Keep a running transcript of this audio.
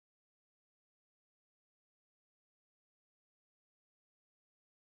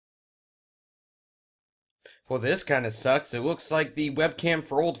Well, this kind of sucks. It looks like the webcam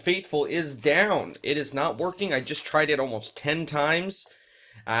for Old Faithful is down. It is not working. I just tried it almost 10 times.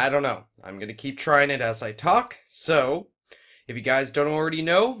 I don't know. I'm going to keep trying it as I talk. So, if you guys don't already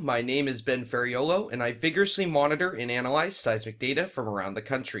know, my name is Ferraiuolo, and I vigorously monitor and analyze seismic data from around the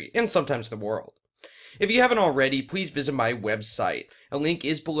country, and sometimes the world. If you haven't already, please visit my website. A link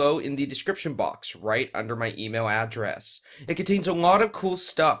is below in the description box, right under my email address. It contains a lot of cool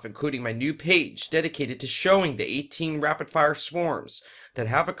stuff, including my new page dedicated to showing the 18 rapid-fire swarms that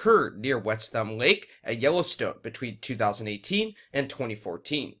have occurred near Yellowstone Lake at Yellowstone between 2018 and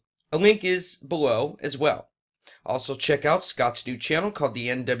 2014. A link is below as well. Also check out Scott's new channel called the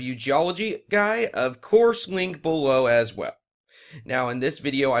NW Geology Guy, of course link below as well. Now in this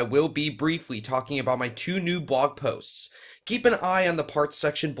video I will be briefly talking about my 2 new blog posts. Keep an eye on the parts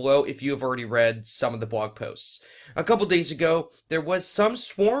section below if you have already read some of the blog posts. A couple days ago, there was some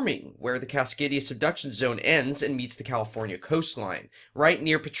swarming where the Cascadia subduction zone ends and meets the California coastline, right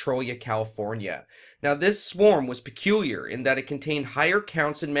near Petrolia, California. Now this swarm was peculiar in that it contained higher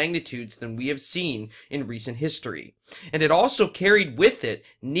counts and magnitudes than we have seen in recent history. And it also carried with it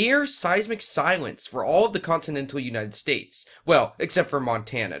near seismic silence for all of the continental United States. Well, except for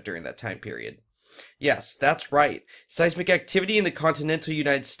Montana during that time period. Yes, that's right. Seismic activity in the continental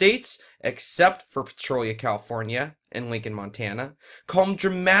United States, except for Petrolia, California, and Lincoln, Montana, calmed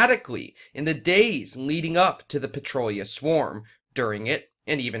dramatically in the days leading up to the Petrolia swarm, during it,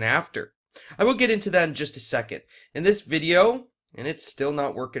 and even after. I will get into that in just a second. In this video, and it's still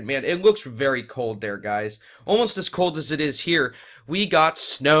not working, man, it looks very cold there, guys. Almost as cold as it is here. We got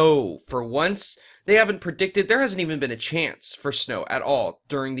snow. For once, they haven't predicted, there hasn't even been a chance for snow at all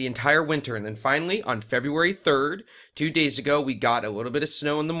during the entire winter. And then finally, on February 3rd, 2 days ago, we got a little bit of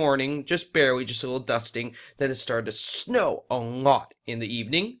snow in the morning, just barely, just a little dusting. Then it started to snow a lot in the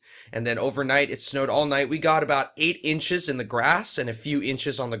evening. And then overnight, it snowed all night. We got about 8 inches in the grass and a few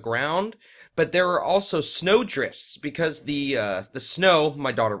inches on the ground. But there were also snow drifts because the snow,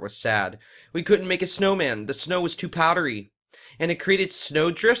 my daughter was sad. We couldn't make a snowman. The snow was too powdery. And it created snow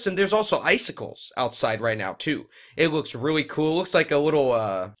drifts, and there's also icicles outside right now, too. It looks really cool. It looks like a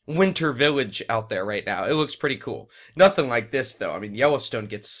little winter village out there right now. It looks pretty cool. Nothing like this, though. I mean, Yellowstone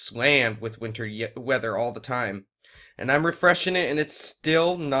gets slammed with winter weather all the time. And I'm refreshing it, and it's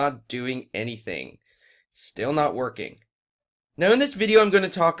still not doing anything. Still not working. Now, in this video, I'm going to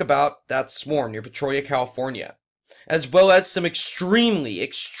talk about that swarm near Petrolia, California, as well as some extremely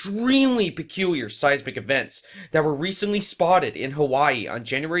peculiar seismic events that were recently spotted in Hawaii on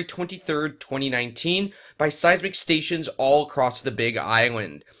January 23rd, 2019 by seismic stations all across the Big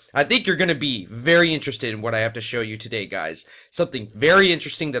Island. I think you're going to be very interested in what I have to show you today, guys. Something very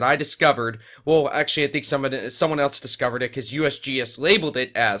interesting that I discovered. Well, actually, I think someone else discovered it because USGS labeled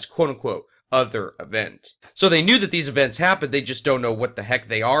it as, quote-unquote, other event. So they knew that these events happened, they just don't know what the heck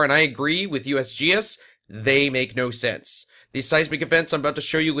they are, and I agree with USGS. They make no sense. These seismic events I'm about to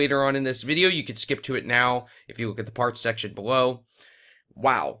show you later on in this video, you can skip to it now if you look at the parts section below.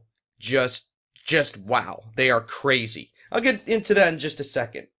 Wow. Just wow. They are crazy. I'll get into that in just a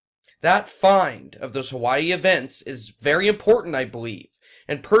second. That find of those Hawaii events is very important, I believe,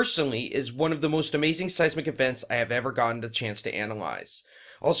 and personally is one of the most amazing seismic events I have ever gotten the chance to analyze.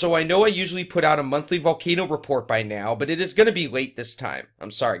 Also, I know I usually put out a monthly volcano report by now, but it is going to be late this time.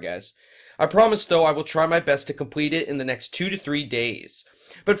 I'm sorry, guys. I promise, though, I will try my best to complete it in the next 2 to 3 days.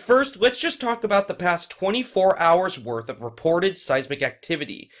 But first, let's just talk about the past 24 hours worth of reported seismic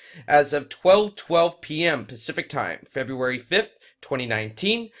activity as of 12:12 p.m. Pacific Time, February 5th,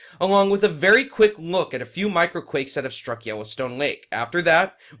 2019, along with a very quick look at a few microquakes that have struck Yellowstone Lake. After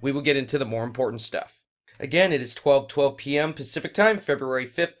that, we will get into the more important stuff. Again, it is 12:12 p.m. Pacific Time, February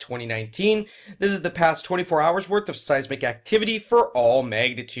 5th, 2019. This is the past 24 hours worth of seismic activity for all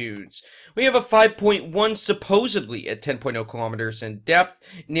magnitudes. We have a 5.1 supposedly at 10.0 kilometers in depth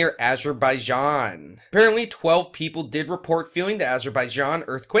near Azerbaijan. Apparently, 12 people did report feeling the Azerbaijan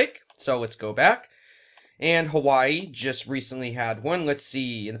earthquake, so let's go back. And Hawaii just recently had one. Let's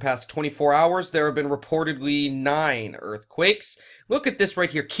see, in the past 24 hours, there have been reportedly 9 earthquakes. Look at this right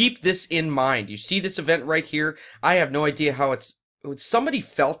here. Keep this in mind. You see this event right here? I have no idea how it's... Somebody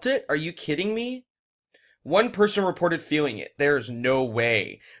felt it? Are you kidding me? One person reported feeling it. There's no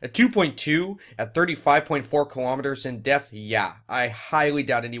way. A 2.2 at 35.4 kilometers in depth? Yeah, I highly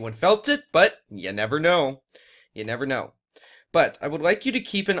doubt anyone felt it, but you never know. You never know. But I would like you to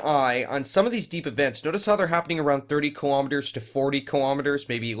keep an eye on some of these deep events. Notice how they're happening around 30 kilometers to 40 kilometers,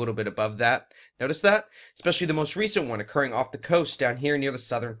 maybe a little bit above that. Notice that? Especially the most recent one occurring off the coast down here near the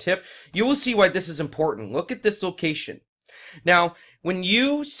southern tip. You will see why this is important. Look at this location. Now, when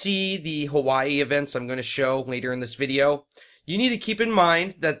you see the Hawaii events I'm going to show later in this video, you need to keep in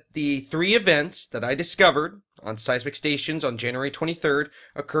mind that the 3 events that I discovered on seismic stations on January 23rd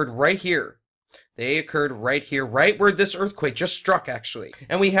occurred right here. They occurred right here, right where this earthquake just struck, actually.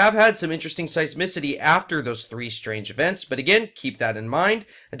 And we have had some interesting seismicity after those 3 strange events, but again, keep that in mind.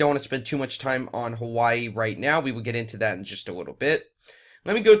 I don't want to spend too much time on Hawaii right now. We will get into that in just a little bit.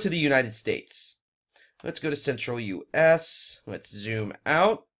 Let me go to the United States. Let's go to Central US. Let's zoom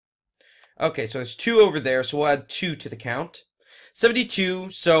out. Okay, so there's 2 over there, so we'll add 2 to the count. 72,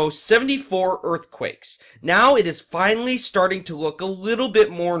 so 74 earthquakes. Now it is finally starting to look a little bit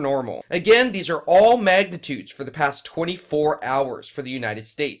more normal. Again, these are all magnitudes for the past 24 hours for the United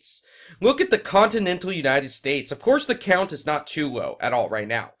States. Look at the continental United States. Of course, the count is not too low at all right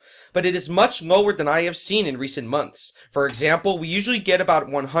now, but it is much lower than I have seen in recent months. For example, we usually get about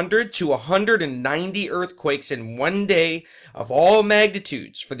 100 to 190 earthquakes in one day of all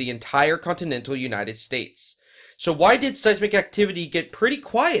magnitudes for the entire continental United States. So why did seismic activity get pretty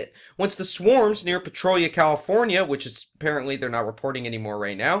quiet once the swarms near Petrolia, California, which is apparently they're not reporting anymore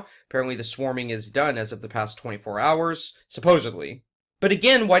right now. Apparently the swarming is done as of the past 24 hours, supposedly. But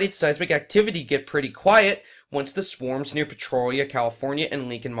again, why did seismic activity get pretty quiet once the swarms near Petrolia, California and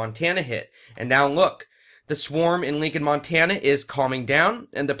Lincoln, Montana hit? And now look, the swarm in Lincoln, Montana is calming down,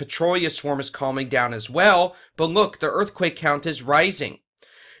 and the Petrolia swarm is calming down as well, but look, the earthquake count is rising.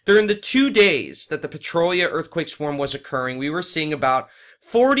 During the 2 days that the Petrolia earthquake swarm was occurring, we were seeing about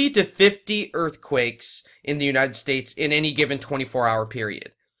 40 to 50 earthquakes in the United States in any given 24-hour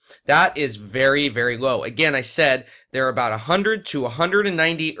period. That is very, very low. Again, I said there are about 100 to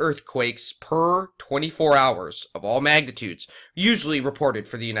 190 earthquakes per 24 hours of all magnitudes, usually reported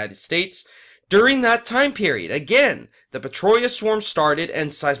for the United States. During that time period, again, the Petrolia swarm started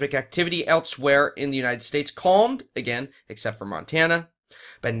and seismic activity elsewhere in the United States calmed, again, except for Montana.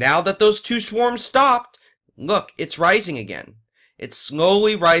 But now that those 2 swarms stopped, look, it's rising again. It's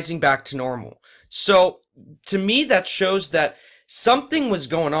slowly rising back to normal. So, to me, that shows that something was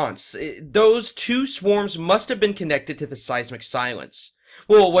going on. Those 2 swarms must have been connected to the seismic silence.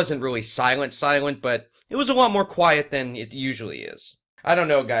 Well, it wasn't really silent, but it was a lot more quiet than it usually is. I don't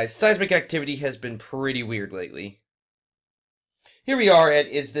know, guys. Seismic activity has been pretty weird lately. Here we are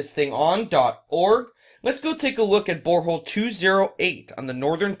at isthisthingon.org. Let's go take a look at borehole 208 on the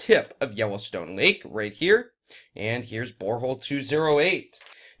northern tip of Yellowstone Lake, right here. And here's borehole 208.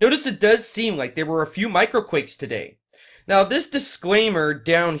 Notice it does seem like there were a few microquakes today. Now, this disclaimer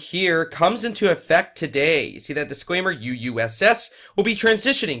down here comes into effect today. You see that disclaimer? UUSS will be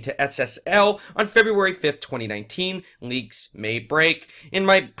transitioning to SSL on February 5th, 2019. Leaks may break. In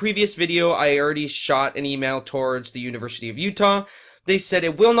my previous video, I already shot an email towards the University of Utah. They said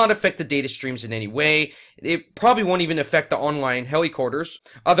it will not affect the data streams in any way. It probably won't even affect the online helicorders,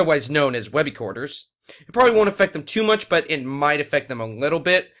 otherwise known as webicorders. It probably won't affect them too much, but it might affect them a little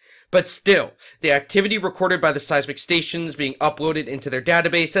bit. But still, the activity recorded by the seismic stations being uploaded into their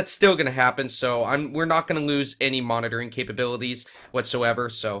database, that's still going to happen, so we're not going to lose any monitoring capabilities whatsoever,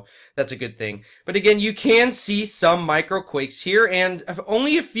 so that's a good thing. But again, you can see some microquakes here, and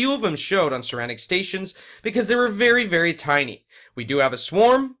only a few of them showed on surrounding stations because they were very, very tiny. We do have a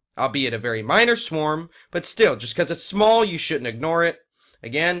swarm, albeit a very minor swarm, but still, just because it's small, you shouldn't ignore it.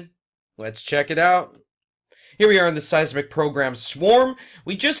 Again, let's check it out. Here we are in the seismic program Swarm.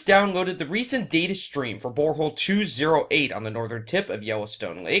 We just downloaded the recent data stream for borehole 208 on the northern tip of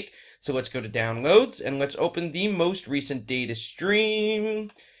Yellowstone Lake. So let's go to downloads and let's open the most recent data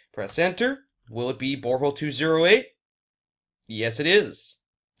stream. Press enter. Will it be borehole 208? Yes, it is.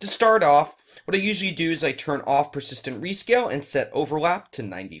 To start off, what I usually do is I turn off persistent rescale and set overlap to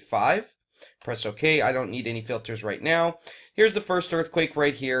 95. Press OK. I don't need any filters right now. Here's the first earthquake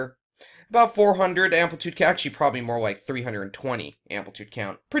right here. About 400 amplitude count, actually probably more like 320 amplitude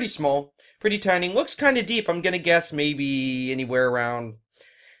count. Pretty small, pretty tiny. Looks kind of deep. I'm going to guess maybe anywhere around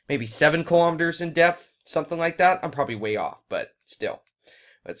maybe 7 kilometers in depth, something like that. I'm probably way off, but still.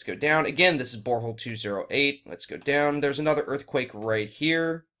 Let's go down. Again, this is borehole 208. Let's go down. There's another earthquake right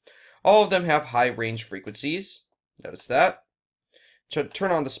here. All of them have high range frequencies. Notice that. So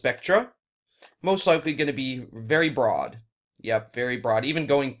turn on the spectra. Most likely going to be very broad. Yep, very broad, even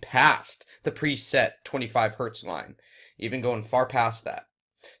going past the preset 25 Hertz line, even going far past that.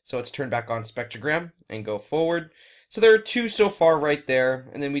 So let's turn back on spectrogram and go forward. So there are 2 so far right there,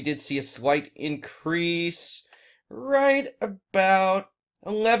 and then we did see a slight increase right about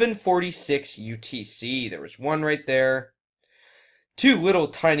 1146 UTC. There was 1 right there. 2 little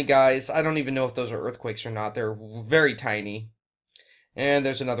tiny guys. I don't even know if those are earthquakes or not. They're very tiny. And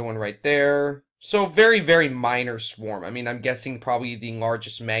there's another one right there. So very, very minor swarm. I mean, I'm guessing probably the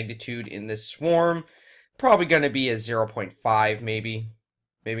largest magnitude in this swarm. Probably going to be a 0.5 maybe.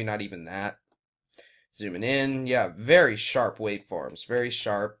 Maybe not even that. Zooming in. Yeah, very sharp waveforms. Very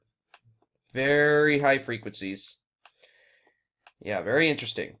sharp. Very high frequencies. Yeah, very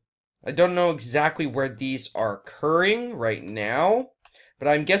interesting. I don't know exactly where these are occurring right now. But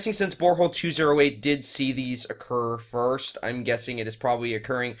I'm guessing since borehole 208 did see these occur first, I'm guessing it is probably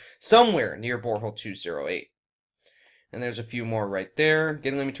occurring somewhere near borehole 208. And there's a few more right there.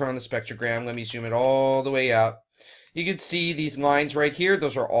 Again, let me turn on the spectrogram. Let me zoom it all the way out. You can see these lines right here.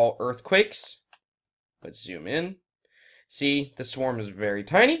 Those are all earthquakes. Let's zoom in. See, the swarm is very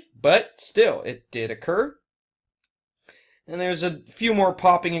tiny, but still, it did occur. And there's a few more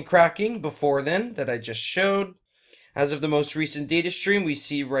popping and cracking before then that I just showed. As of the most recent data stream, we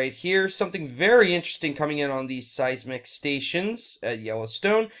see right here something very interesting coming in on these seismic stations at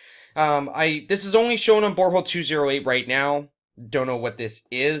Yellowstone. This is only shown on borehole 208 right now. Don't know what this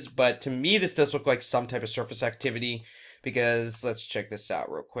is, but to me this does look like some type of surface activity because let's check this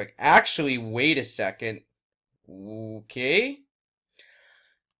out real quick. Actually, wait a second. Okay.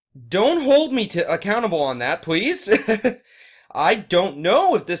 Don't hold me accountable on that, please. I don't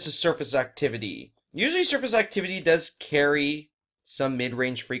know if this is surface activity. Usually surface activity does carry some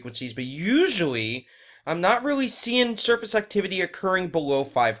mid-range frequencies, but usually I'm not really seeing surface activity occurring below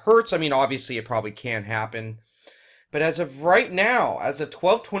 5 Hertz. I mean, obviously it probably can happen. But as of right now, as of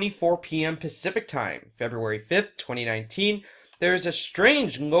 12:24 p.m. Pacific Time, February 5th, 2019, there is a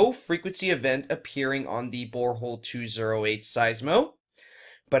strange low-frequency event appearing on the borehole 208 seismo.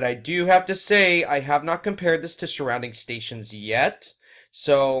 But I do have to say, I have not compared this to surrounding stations yet.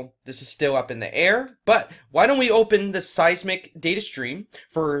 So this is still up in the air, but why don't we open the seismic data stream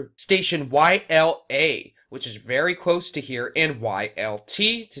for station YLA, which is very close to here, and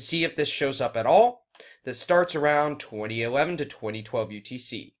YLT to see if this shows up at all. This starts around 2011 to 2012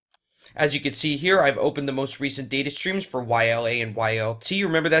 UTC. As you can see here, I've opened the most recent data streams for YLA and YLT.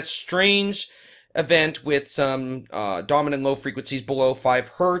 Remember that strange event with some dominant low frequencies below 5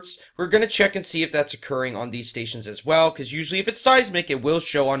 Hertz. We're going to check and see if that's occurring on these stations as well, because usually if it's seismic, it will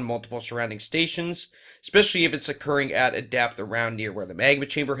show on multiple surrounding stations, especially if it's occurring at a depth around near where the magma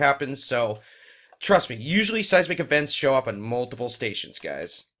chamber happens. So trust me, usually seismic events show up on multiple stations,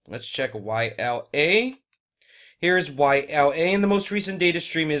 guys. Let's check YLA. Here's YLA, and the most recent data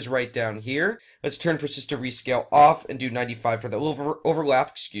stream is right down here. Let's turn persistent rescale off and do 95 for the overlap,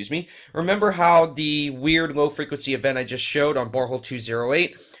 excuse me. Remember how the weird low frequency event I just showed on borehole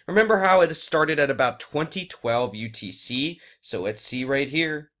 208? Remember how it started at about 2012 UTC? So let's see right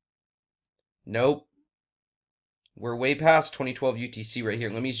here. Nope. We're way past 2012 UTC right here.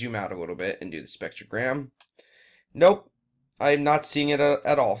 Let me zoom out a little bit and do the spectrogram. Nope. I'm not seeing it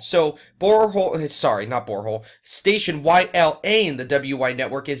at all. So, station YLA in the WY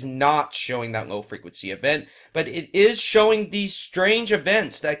network is not showing that low frequency event, but it is showing these strange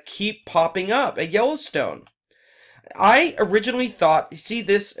events that keep popping up at Yellowstone. I originally thought, see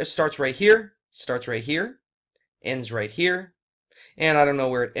this starts right here, ends right here, and I don't know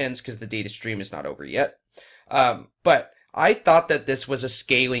where it ends because the data stream is not over yet. But I thought that this was a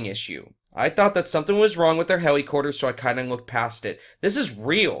scaling issue. I thought that something was wrong with their helicorder, so I kind of looked past it. This is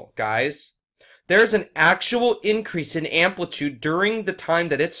real, guys. There's an actual increase in amplitude during the time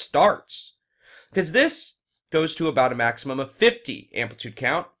that it starts. Because this goes to about a maximum of 50 amplitude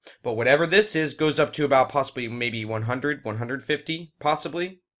count, but whatever this is goes up to about possibly maybe 100, 150,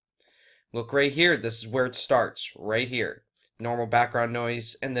 possibly. Look right here. This is where it starts, right here. Normal background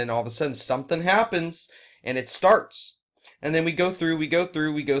noise, and then all of a sudden something happens, and it starts. And then we go through, and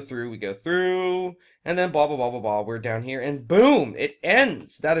then blah, blah, blah, blah, blah. We're down here, and boom, it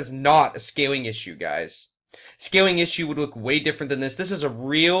ends. That is not a scaling issue, guys. Scaling issue would look way different than this. This is a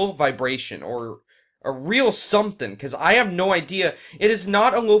real vibration, or a real something, because I have no idea. It is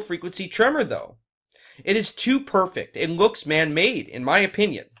not a low-frequency tremor, though. It is too perfect. It looks man-made, in my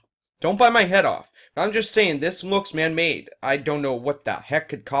opinion. Don't bite my head off. I'm just saying, this looks man-made. I don't know what the heck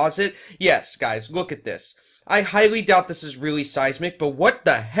could cause it. Yes, guys, look at this. I highly doubt this is really seismic, but what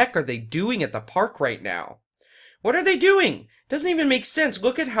the heck are they doing at the park right now? What are they doing? Doesn't even make sense.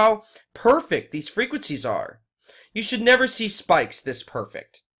 Look at how perfect these frequencies are. You should never see spikes this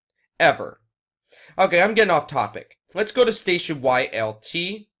perfect. Ever. Okay, I'm getting off topic. Let's go to station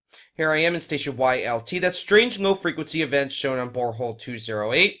YLT. Here I am in station YLT. That strange low frequency event shown on borehole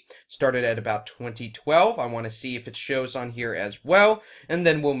 208. Started at about 2012. I want to see if it shows on here as well, and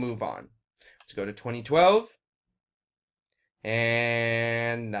then we'll move on. Let's go to 2012.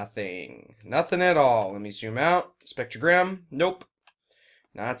 And nothing. Nothing at all. Let me zoom out. Spectrogram. Nope.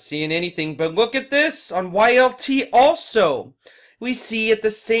 Not seeing anything, but look at this on YLT also. We see at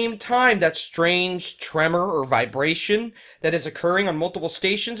the same time that strange tremor or vibration that is occurring on multiple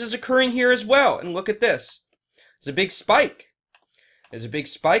stations is occurring here as well. And look at this. There's a big spike. There's a big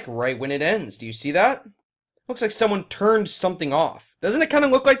spike right when it ends. Do you see that? Looks like someone turned something off. Doesn't it kind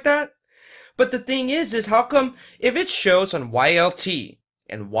of look like that? But the thing is how come if it shows on YLT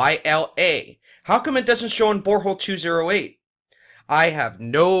and YLA, how come it doesn't show on borehole 208? I have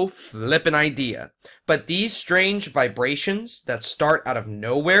no flippin' idea, but these strange vibrations that start out of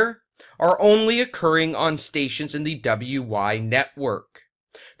nowhere are only occurring on stations in the WY network.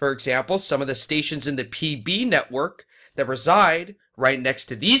 For example, some of the stations in the PB network that reside right next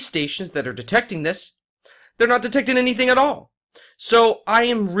to these stations that are detecting this, they're not detecting anything at all. So I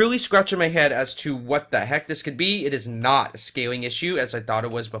am really scratching my head as to what the heck this could be. It is not a scaling issue as I thought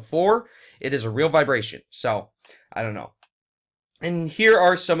it was before. It is a real vibration. So I don't know. And here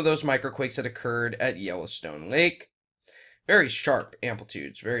are some of those microquakes that occurred at Yellowstone Lake. Very sharp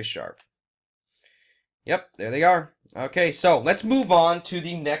amplitudes, very sharp. Yep, there they are. Okay, so let's move on to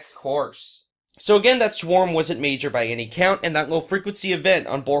the next course. So again, that swarm wasn't major by any count, and that low frequency event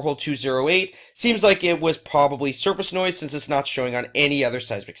on borehole 208 seems like it was probably surface noise since it's not showing on any other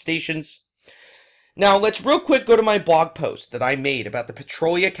seismic stations. Now, let's real quick go to my blog post that I made about the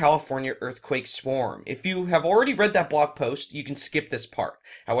Petrolia, California earthquake swarm. If you have already read that blog post, you can skip this part.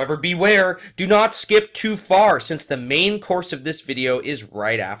 However, beware, do not skip too far since the main course of this video is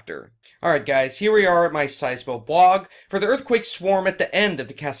right after. Alright guys, here we are at my Seismo blog for the earthquake swarm at the end of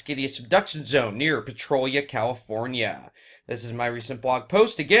the Cascadia subduction zone near Petrolia, California. This is my recent blog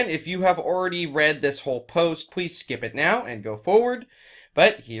post. Again, if you have already read this whole post, please skip it now and go forward.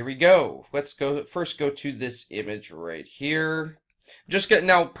 But here we go. Let's first go to this image right here.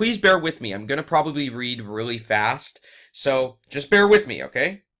 Now, please bear with me. I'm going to probably read really fast, so just bear with me,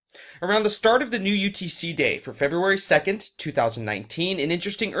 okay? Around the start of the new UTC day for February 2nd, 2019, an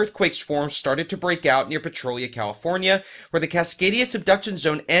interesting earthquake swarm started to break out near Petrolia, California, where the Cascadia subduction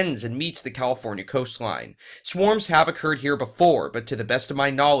zone ends and meets the California coastline. Swarms have occurred here before, but to the best of my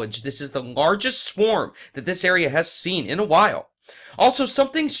knowledge, this is the largest swarm that this area has seen in a while. Also,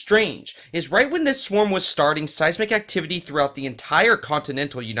 something strange is right when this swarm was starting, seismic activity throughout the entire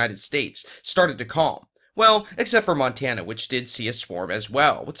continental United States started to calm. Well, except for Montana, which did see a swarm as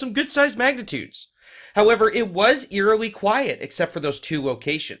well, with some good-sized magnitudes. However, it was eerily quiet, except for those two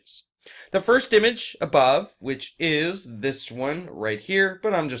locations. The first image above, which is this one right here,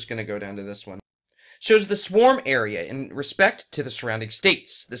 but I'm just going to go down to this one, shows the swarm area in respect to the surrounding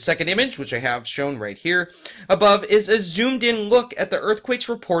states. The second image, which I have shown right here above, is a zoomed-in look at the earthquakes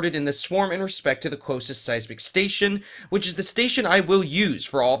reported in the swarm in respect to the closest seismic station, which is the station I will use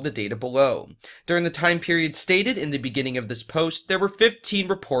for all of the data below. During the time period stated in the beginning of this post, there were 15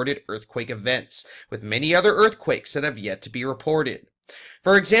 reported earthquake events, with many other earthquakes that have yet to be reported.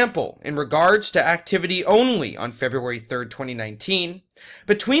 For example, in regards to activity only on February 3rd, 2019,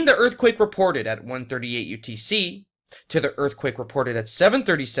 between the earthquake reported at 1:38 UTC to the earthquake reported at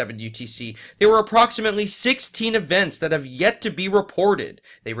 7:37 UTC, there were approximately 16 events that have yet to be reported.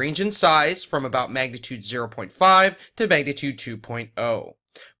 They range in size from about magnitude 0.5 to magnitude 2.0.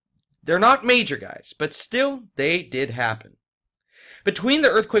 They're not major, guys, but still, they did happen. Between the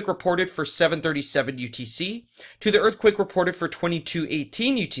earthquake reported for 7:37 UTC to the earthquake reported for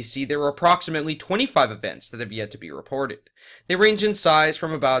 22:18 UTC, there were approximately 25 events that have yet to be reported. They range in size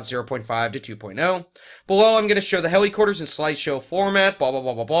from about 0.5 to 2.0. Below, I'm going to show the helicopters in slideshow format, blah, blah,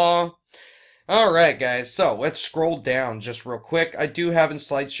 blah, blah, blah. Alright, guys, so let's scroll down just real quick. I do have in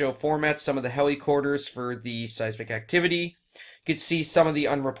slideshow format some of the helicopters for the seismic activity. You could see some of the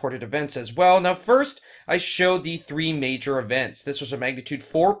unreported events as well. Now first, I showed the three major events. This was a magnitude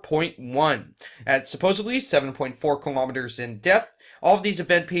 4.1 at supposedly 7.4 kilometers in depth. All of these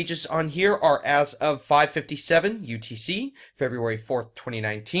event pages on here are as of 5:57 UTC, February 4th,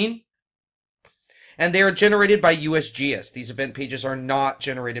 2019. And they are generated by USGS. These event pages are not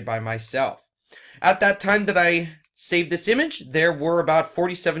generated by myself. At that time that I saved this image, there were about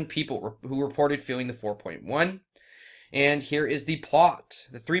 47 people who reported feeling the 4.1. And here is the plot,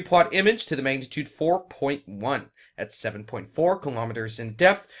 the three-plot image to the magnitude 4.1 at 7.4 kilometers in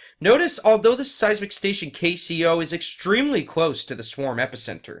depth. Notice, although the seismic station KCO is extremely close to the swarm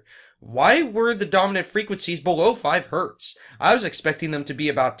epicenter, why were the dominant frequencies below 5 Hz? I was expecting them to be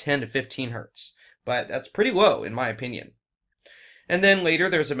about 10 to 15 Hz, but that's pretty low in my opinion. And then later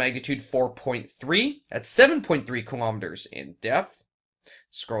there's a magnitude 4.3 at 7.3 kilometers in depth.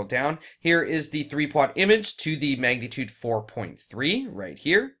 Scroll down. Here is the three-plot image to the magnitude 4.3 right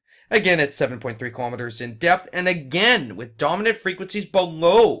here Again at 7.3 kilometers in depth, and again with dominant frequencies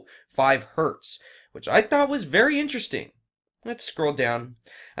below 5 hertz, which I thought was very interesting. Let's scroll down.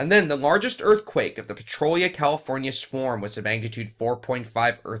 And then the largest earthquake of the Petrolia, California swarm was a magnitude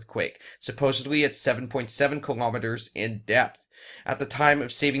 4.5 earthquake, supposedly at 7.7 kilometers in depth. At the time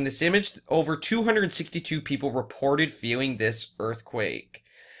of saving this image, over 262 people reported feeling this earthquake.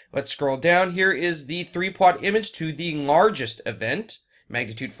 Let's scroll down. Here is the 3-plot image to the largest event,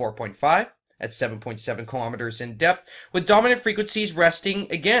 magnitude 4.5. At 7.7 kilometers in depth, with dominant frequencies resting,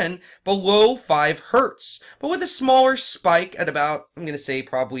 again, below 5 hertz, but with a smaller spike at about, I'm going to say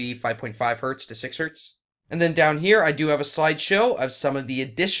probably 5.5 hertz to 6 hertz. And then down here, I do have a slideshow of some of the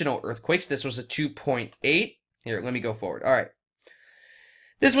additional earthquakes. This was a 2.8. Here, let me go forward. All right.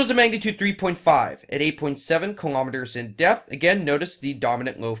 This was a magnitude 3.5 at 8.7 kilometers in depth. Again, notice the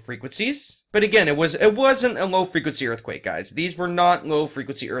dominant low frequencies. But again, it wasn't a low frequency earthquake, guys. These were not low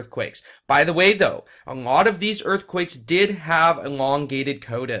frequency earthquakes. By the way, though, a lot of these earthquakes did have elongated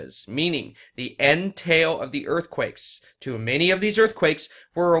codas, meaning the end tail of the earthquakes to many of these earthquakes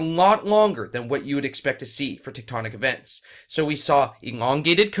were a lot longer than what you would expect to see for tectonic events. So we saw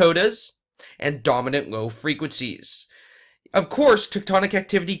elongated codas and dominant low frequencies. Of course, tectonic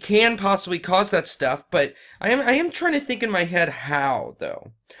activity can possibly cause that stuff, but I am trying to think in my head how,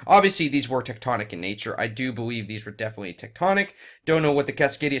 though. Obviously, these were tectonic in nature. I do believe these were definitely tectonic. Don't know what the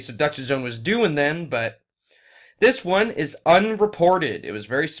Cascadia subduction zone was doing then, but this one is unreported. It was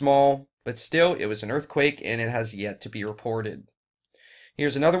very small, but still, it was an earthquake, and it has yet to be reported.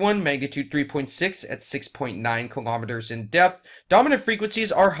 Here's another one, magnitude 3.6 at 6.9 kilometers in depth. Dominant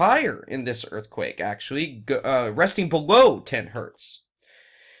frequencies are higher in this earthquake, actually, resting below 10 hertz.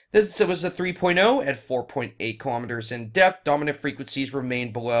 This was a 3.0 at 4.8 kilometers in depth. Dominant frequencies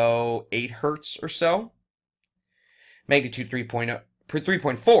remain below 8 hertz or so. Magnitude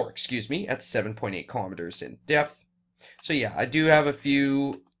 3.4, excuse me, at 7.8 kilometers in depth. So yeah, I do have a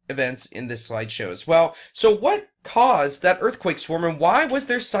few events in this slideshow as well. So what caused that earthquake swarm, and why was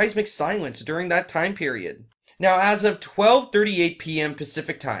there seismic silence during that time period? Now, as of 12:38 p.m.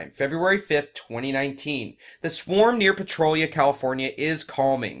 Pacific Time, February 5th, 2019, the swarm near Petrolia, California is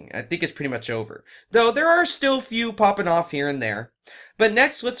calming. I think it's pretty much over, though there are still a few popping off here and there. But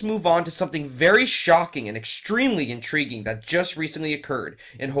next, let's move on to something very shocking and extremely intriguing that just recently occurred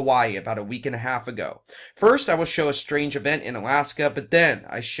in Hawaii about a week and a half ago. First, I will show a strange event in Alaska, but then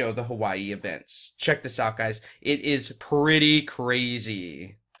I show the Hawaii events. Check this out, guys. It is pretty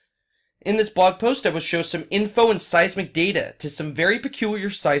crazy. In this blog post, I will show some info and seismic data to some very peculiar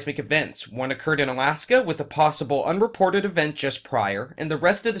seismic events. One occurred in Alaska with a possible unreported event just prior, and the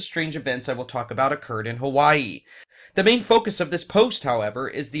rest of the strange events I will talk about occurred in Hawaii. The main focus of this post, however,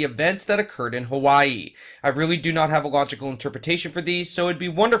 is the events that occurred in Hawaii. I really do not have a logical interpretation for these, so it'd be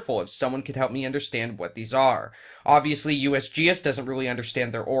wonderful if someone could help me understand what these are. Obviously, USGS doesn't really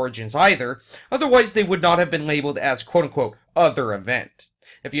understand their origins either, otherwise they would not have been labeled as quote-unquote other event.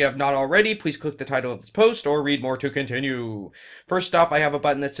 If you have not already, please click the title of this post or read more to continue. First off, I have a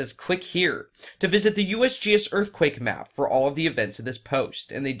button that says click here to visit the USGS earthquake map for all of the events in this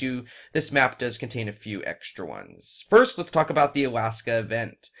post, and this map does contain a few extra ones. First, let's talk about the Alaska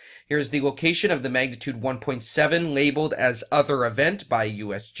event. Here's the location of the magnitude 1.7 labeled as other event by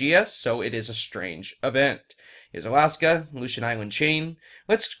USGS, so it is a strange event. Here's Alaska, Aleutian Island chain.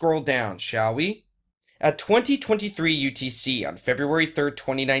 Let's scroll down, shall we? At 2023 UTC on February 3rd,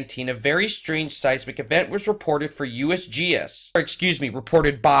 2019, a very strange seismic event was reported by USGS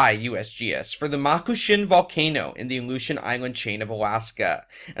for the Makushin volcano in the Aleutian Island chain of Alaska.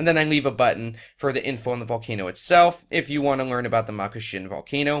 And then I leave a button for the info on the volcano itself if you want to learn about the Makushin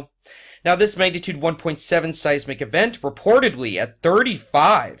volcano. Now, this magnitude 1.7 seismic event, reportedly at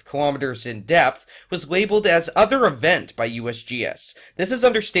 35 kilometers in depth, was labeled as Other Event by USGS. This is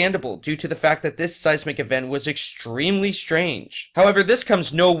understandable due to the fact that this seismic event was extremely strange. However, this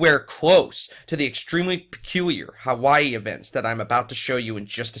comes nowhere close to the extremely peculiar Hawaii events that I'm about to show you in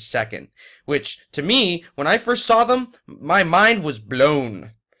just a second, which, to me, when I first saw them, my mind was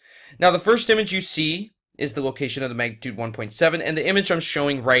blown. Now, the first image you see is the location of the magnitude 1.7, and the image I'm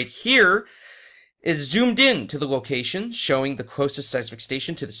showing right here is zoomed in to the location, showing the closest seismic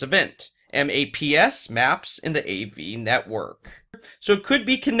station to this event. MAPS, maps in the AV network. So it could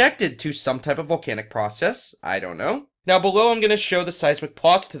be connected to some type of volcanic process, I don't know. Now below I'm going to show the seismic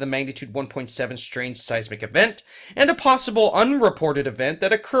plots to the magnitude 1.7 strange seismic event, and a possible unreported event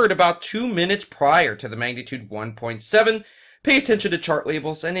that occurred about 2 minutes prior to the magnitude 1.7, Pay attention to chart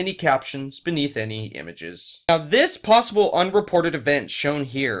labels and any captions beneath any images. Now, this possible unreported event shown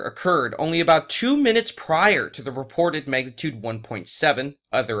here occurred only about 2 minutes prior to the reported magnitude 1.7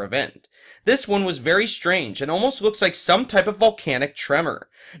 other event. This one was very strange and almost looks like some type of volcanic tremor.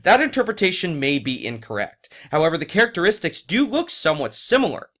 That interpretation may be incorrect. However, the characteristics do look somewhat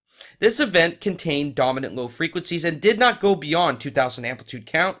similar. This event contained dominant low frequencies and did not go beyond 2000 amplitude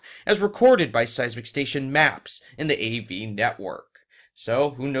count as recorded by seismic station maps in the AV network.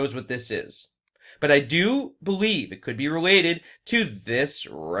 So who knows what this is? But I do believe it could be related to this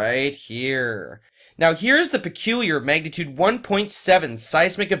right here. Now here's the peculiar magnitude 1.7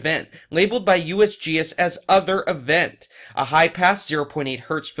 seismic event labeled by USGS as other event. A high pass 0.8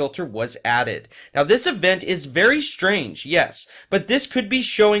 Hz filter was added. Now this event is very strange, yes, but this could be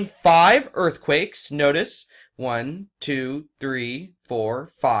showing 5 earthquakes. Notice 1, 2, 3,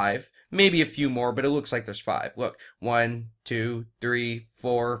 4, 5, maybe a few more, but it looks like there's 5. Look, 1, 2, 3,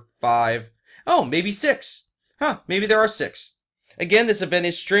 4, 5. Oh, maybe 6. Maybe there are 6. Again, this event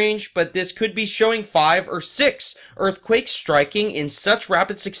is strange, but this could be showing 5 or 6 earthquakes striking in such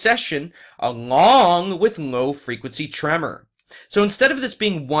rapid succession, along with low-frequency tremor. So instead of this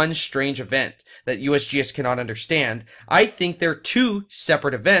being one strange event that USGS cannot understand, I think they're 2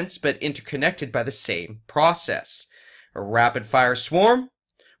 separate events, but interconnected by the same process. A rapid-fire swarm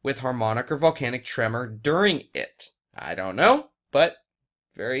with harmonic or volcanic tremor during it. I don't know, but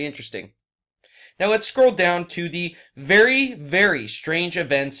very interesting. Now let's scroll down to the very, very strange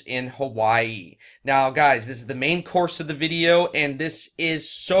events in Hawaii. Now guys, this is the main course of the video, and this is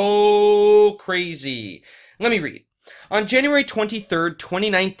so crazy. Let me read. On January 23rd,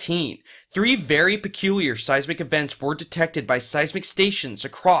 2019, 3 very peculiar seismic events were detected by seismic stations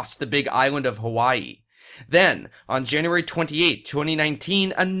across the Big Island of Hawaii. Then, on January 28,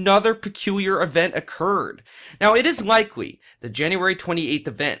 2019, another peculiar event occurred. Now it is likely the January 28th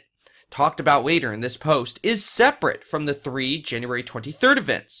event talked about later in this post is separate from the 3 January 23rd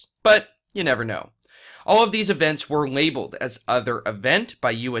events, but you never know. All of these events were labeled as other event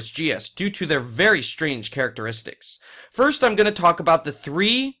by USGS due to their very strange characteristics. First, I'm going to talk about the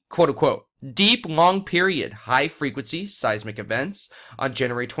 3 quote-unquote deep long period high frequency seismic events on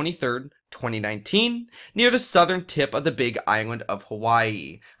January 23rd, 2019 near the southern tip of the Big Island of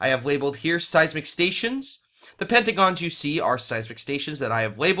Hawaii. I have labeled here seismic stations. The pentagons you see are seismic stations that I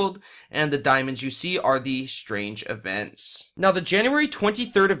have labeled, and the diamonds you see are the strange events. Now, the January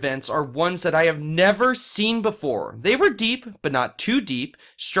 23rd events are ones that I have never seen before. They were deep, but not too deep,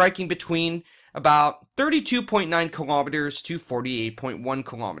 striking between about 32.9 kilometers to 48.1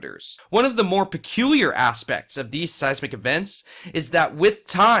 kilometers. One of the more peculiar aspects of these seismic events is that with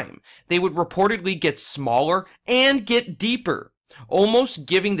time, they would reportedly get smaller and get deeper, almost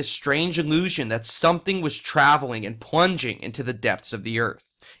giving the strange illusion that something was traveling and plunging into the depths of the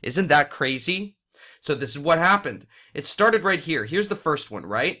earth. Isn't that crazy? So this is what happened. It started right here. Here's the first one,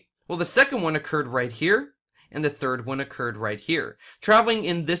 right? Well, the second one occurred right here, and the third one occurred right here, traveling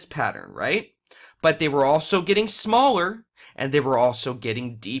in this pattern, right? But they were also getting smaller, and they were also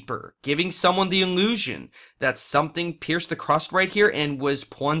getting deeper, giving someone the illusion that something pierced the crust right here and was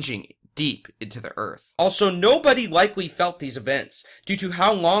plunging deep into the earth. Also, nobody likely felt these events due to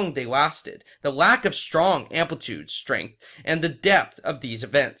how long they lasted, the lack of strong amplitude strength, and the depth of these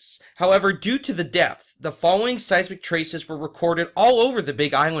events. However, due to the depth, the following seismic traces were recorded all over the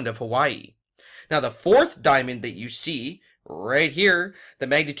Big Island of Hawaii. Now, the fourth diamond that you see right here, the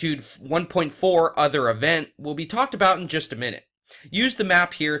magnitude 1.4 other event, will be talked about in just a minute. Use the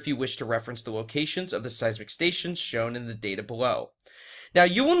map here if you wish to reference the locations of the seismic stations shown in the data below. Now,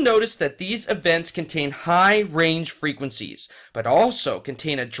 you will notice that these events contain high range frequencies, but also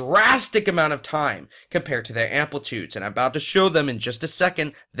contain a drastic amount of time compared to their amplitudes, and I'm about to show them in just a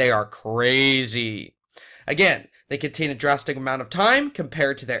second. They are crazy. Again, they contain a drastic amount of time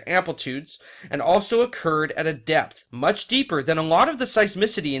compared to their amplitudes, and also occurred at a depth much deeper than a lot of the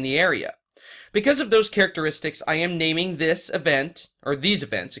seismicity in the area. Because of those characteristics, I am naming this event, or these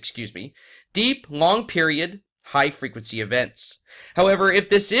events, excuse me, deep, long period, high-frequency events. However, if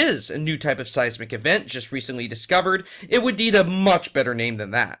this is a new type of seismic event just recently discovered, it would need a much better name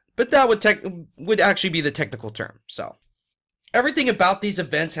than that. But that would actually be the technical term, so. Everything about these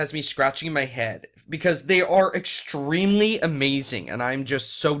events has me scratching my head because they are extremely amazing, and I'm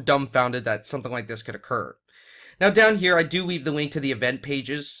just so dumbfounded that something like this could occur. Now down here, I do leave the link to the event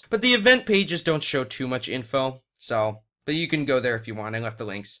pages, but the event pages don't show too much info, so But you can go there if you want. I left the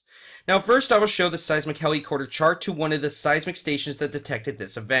links. Now first I will show the seismic helicorder chart to one of the seismic stations that detected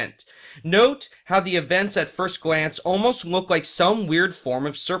this event. Note how the events at first glance almost look like some weird form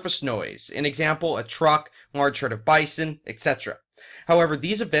of surface noise. An example, a truck, large herd of bison, etc. However,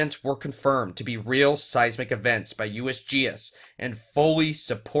 these events were confirmed to be real seismic events by USGS and fully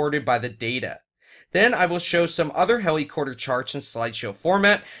supported by the data. Then I will show some other helicorder charts in slideshow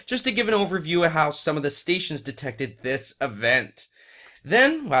format, just to give an overview of how some of the stations detected this event.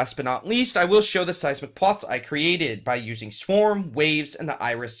 Then, last but not least, I will show the seismic plots I created by using Swarm, Waves, and the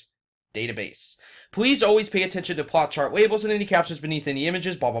Iris database. Please always pay attention to plot chart labels and any captions beneath any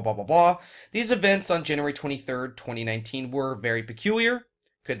images, blah blah blah blah blah. These events on January 23rd, 2019 were very peculiar.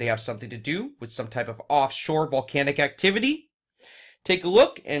 Could they have something to do with some type of offshore volcanic activity? Take a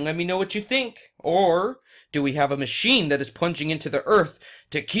look and let me know what you think. Or do we have a machine that is plunging into the Earth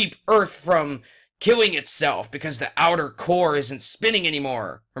to keep Earth from killing itself because the outer core isn't spinning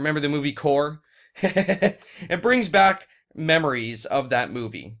anymore? Remember the movie Core? It brings back memories of that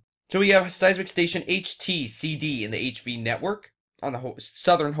movie. So we have seismic station HTCD in the HV network on the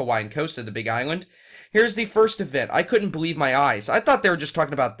southern Hawaiian coast of the Big Island. Here's the first event. I couldn't believe my eyes. I thought they were just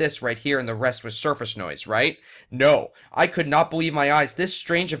talking about this right here and the rest was surface noise, right? No, I could not believe my eyes. This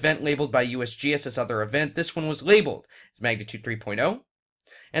strange event labeled by USGS as other event, this one was labeled as magnitude 3.0.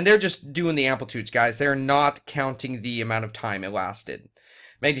 And they're just doing the amplitudes, guys. They're not counting the amount of time it lasted.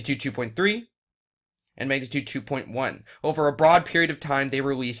 Magnitude 2.3 and magnitude 2.1. Over a broad period of time, they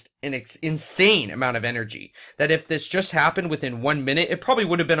released an insane amount of energy. That if this just happened within 1 minute, it probably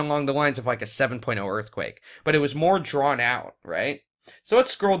would have been along the lines of like a 7.0 earthquake. But it was more drawn out, right? So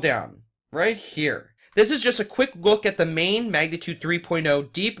let's scroll down right here. This is just a quick look at the main magnitude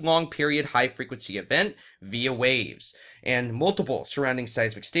 3.0 deep long period high frequency event via waves and multiple surrounding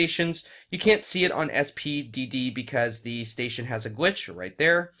seismic stations. You can't see it on SPDD because the station has a glitch right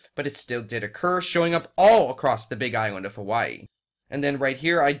there, but it still did occur, showing up all across the Big Island of Hawaii. And then right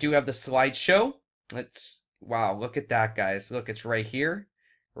here I do have the slideshow. Wow, look at that, guys. Look, it's right here,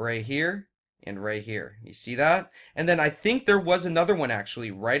 and right here. You see that? And then I think there was another one actually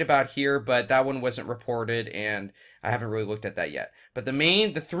right about here, but that one wasn't reported and I haven't really looked at that yet. But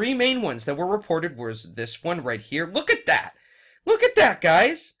the three main ones that were reported was this one right here. Look at that! Look at that,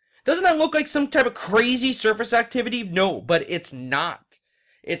 guys! Doesn't that look like some type of crazy surface activity? No, but it's not.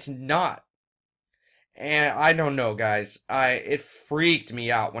 It's not. And I don't know, guys. It freaked me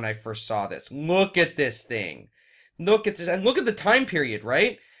out when I first saw this. Look at this thing. Look at this, and look at the time period,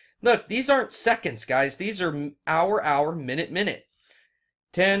 right? Look, these aren't seconds, guys. These are hour, minute.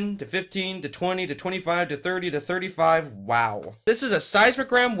 10 to 15 to 20 to 25 to 30 to 35. Wow. This is a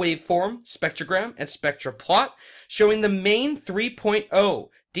seismogram waveform, spectrogram, and spectra plot showing the main 3.0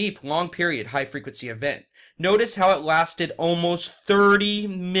 deep long period high frequency event. Notice how it lasted almost 30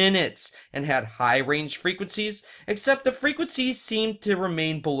 minutes and had high range frequencies, except the frequencies seemed to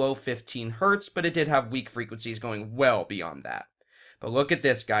remain below 15 Hertz, but it did have weak frequencies going well beyond that. But look at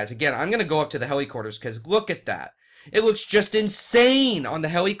this, guys. Again, I'm going to go up to the helicorders because look at that. It looks just insane on the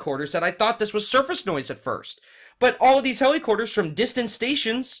helicorders that I thought this was surface noise at first. But all of these helicorders from distant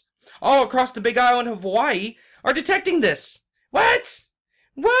stations all across the Big Island of Hawaii are detecting this. What?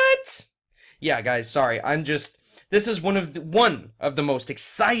 What? Yeah, guys, sorry. This is one of the most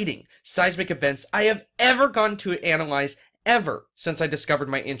exciting seismic events I have ever gotten to analyze ever since I discovered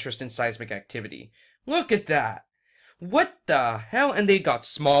my interest in seismic activity. Look at that. What the hell? And they got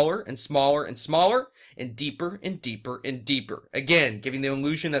smaller and smaller and smaller and deeper and deeper and deeper. Again, giving the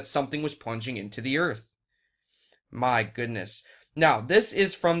illusion that something was plunging into the earth. My goodness. Now, this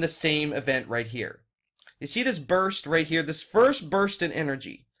is from the same event right here. You see this burst right here? This first burst in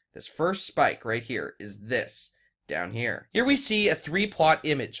energy, this first spike right here is this down here. Here we see a 3-plot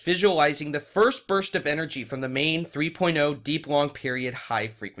image visualizing the first burst of energy from the main 3.0 deep long period high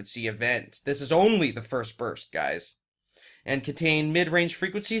frequency event. This is only the first burst, guys. And contain mid-range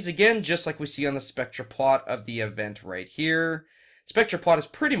frequencies, again, just like we see on the spectra plot of the event right here. Spectra plot is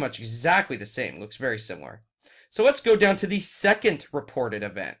pretty much exactly the same, looks very similar. So let's go down to the second reported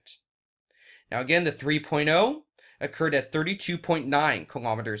event. Now again, the 3.0 occurred at 32.9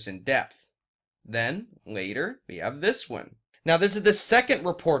 kilometers in depth. Then, later, we have this one. Now this is the second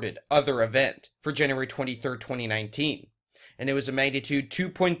reported other event for January 23rd, 2019. And it was a magnitude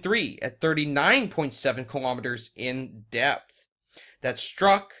 2.3 at 39.7 kilometers in depth. That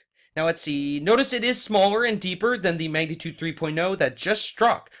struck, now let's see, notice it is smaller and deeper than the magnitude 3.0 that just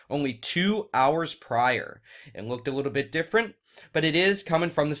struck only 2 hours prior. It looked a little bit different. but it is coming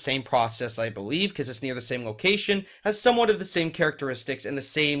from the same process, I believe, because it's near the same location, has somewhat of the same characteristics and the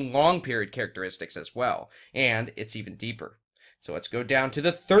same long period characteristics as well, and it's even deeper. So let's go down to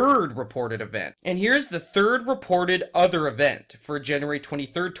the third reported event. And here's the third reported other event for January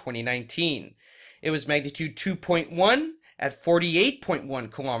 23rd, 2019. It was magnitude 2.1 at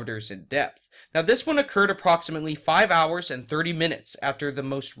 48.1 kilometers in depth. Now this one occurred approximately 5 hours and 30 minutes after the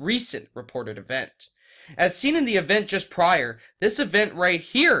most recent reported event. As seen in the event just prior, this event right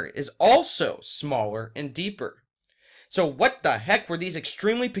here is also smaller and deeper. So what the heck were these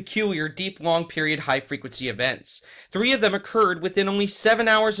extremely peculiar, deep, long period, high frequency events? 3 of them occurred within only 7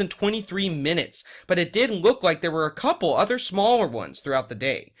 hours and 23 minutes, but it did look like there were a couple other smaller ones throughout the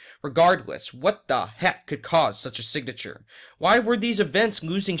day. Regardless, what the heck could cause such a signature? Why were these events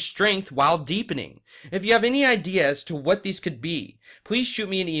losing strength while deepening? If you have any idea as to what these could be, please shoot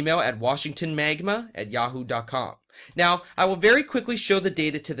me an email at washingtonmagma@yahoo.com. Now, I will very quickly show the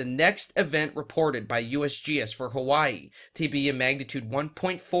data to the next event reported by USGS for Hawaii to be a magnitude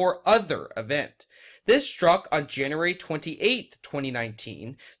 1.4 other event. This struck on January 28th,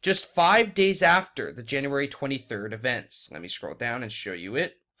 2019, just 5 days after the January 23rd events. Let me scroll down and show you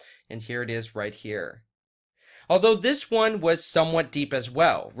it. And here it is right here. Although this one was somewhat deep as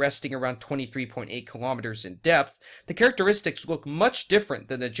well, resting around 23.8 kilometers in depth, the characteristics look much different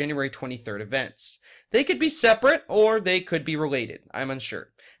than the January 23rd events. They could be separate or they could be related, I'm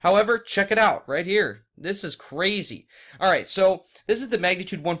unsure. However, check it out right here. This is crazy. Alright, so this is the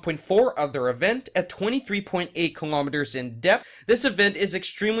magnitude 1.4 other event at 23.8 kilometers in depth. This event is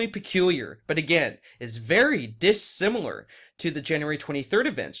extremely peculiar, but again, is very dissimilar to the January 23rd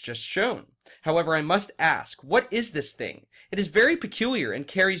events just shown. However, I must ask, what is this thing? It is very peculiar and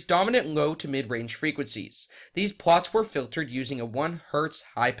carries dominant low to mid-range frequencies. These plots were filtered using a 1 Hz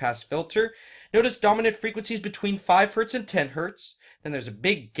high-pass filter. Notice dominant frequencies between 5 Hz and 10 Hz. Then there's a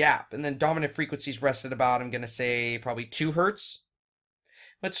big gap, and then dominant frequencies rest at about, I'm going to say, probably 2 Hz.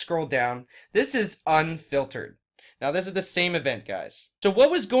 Let's scroll down. This is unfiltered. Now, this is the same event, guys. So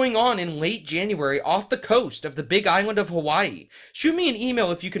what was going on in late January off the coast of the big island of Hawaii? Shoot me an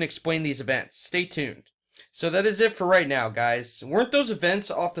email if you can explain these events. Stay tuned. So that is it for right now, guys. Weren't those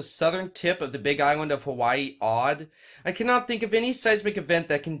events off the southern tip of the big island of Hawaii odd? I cannot think of any seismic event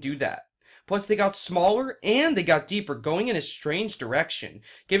that can do that. Plus, they got smaller and they got deeper, going in a strange direction,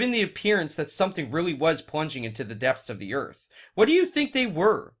 giving the appearance that something really was plunging into the depths of the Earth. What do you think they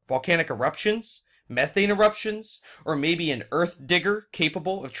were? Volcanic eruptions? Methane eruptions? Or maybe an earth digger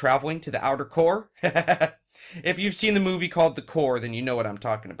capable of traveling to the outer core? If you've seen the movie called The Core, then you know what I'm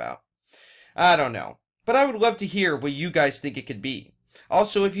talking about. I don't know, but I would love to hear what you guys think it could be.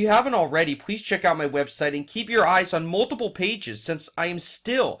 Also, if you haven't already, please check out my website and keep your eyes on multiple pages since I am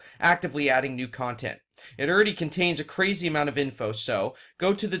still actively adding new content. It already contains a crazy amount of info, so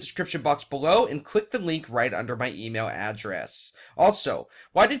go to the description box below and click the link right under my email address. Also,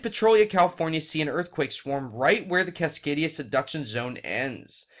 why did Petrolia, California see an earthquake swarm right where the Cascadia subduction zone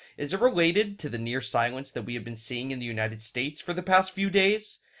ends? Is it related to the near silence that we have been seeing in the United States for the past few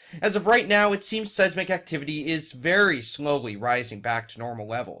days? As of right now, it seems seismic activity is very slowly rising back to normal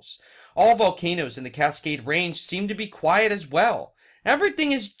levels. All volcanoes in the Cascade Range seem to be quiet as well.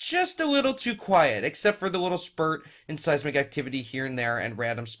 Everything is just a little too quiet, except for the little spurt in seismic activity here and there and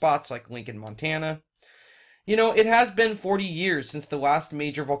random spots like Lincoln, Montana. You know, it has been 40 years since the last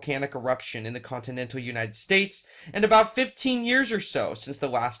major volcanic eruption in the continental United States, and about 15 years or so since the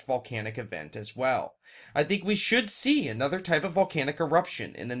last volcanic event as well. I think we should see another type of volcanic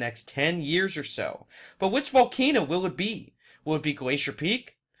eruption in the next 10 years or so. But which volcano will it be? Will it be Glacier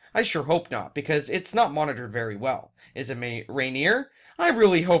Peak? I sure hope not, because it's not monitored very well. Is it Rainier? I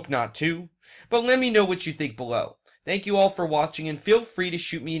really hope not too. But let me know what you think below. Thank you all for watching, and feel free to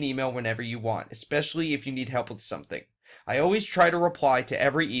shoot me an email whenever you want, especially if you need help with something. I always try to reply to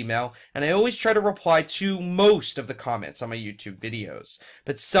every email, and I always try to reply to most of the comments on my YouTube videos.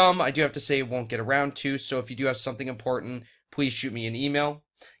 But some, I do have to say, won't get around to, so if you do have something important, please shoot me an email.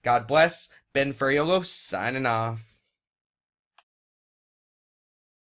 God bless. Ben Ferraiuolo, signing off.